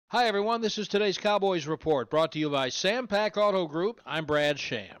Hi, everyone. This is today's Cowboys Report, brought to you by Sam Pack Auto Group. I'm Brad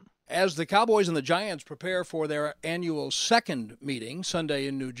Sham. As the Cowboys and the Giants prepare for their annual second meeting Sunday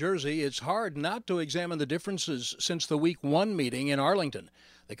in New Jersey, it's hard not to examine the differences since the Week 1 meeting in Arlington.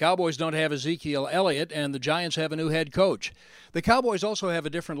 The Cowboys don't have Ezekiel Elliott, and the Giants have a new head coach. The Cowboys also have a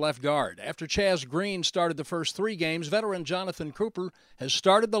different left guard. After Chaz Green started the first 3 games, veteran Jonathan Cooper has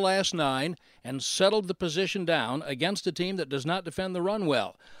started the last 9 and settled the position down against a team that does not defend the run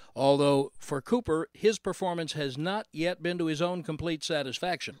well. Although, for Cooper, his performance has not yet been to his own complete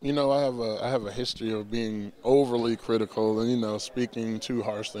satisfaction. You know, I have a history of being overly critical and, speaking too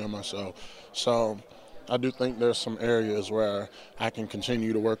harshly on myself. So I do think there's some areas where I can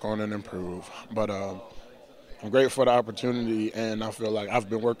continue to work on and improve. But I'm grateful for the opportunity, and I feel like I've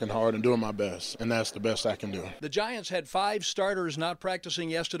been working hard and doing my best, and that's the best I can do. The Giants had 5 starters not practicing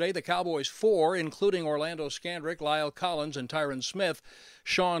yesterday. The Cowboys 4, including Orlando Scandrick, Lyle Collins, and Tyron Smith.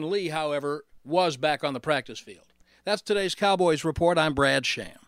 Sean Lee, however, was back on the practice field. That's today's Cowboys Report. I'm Brad Sham.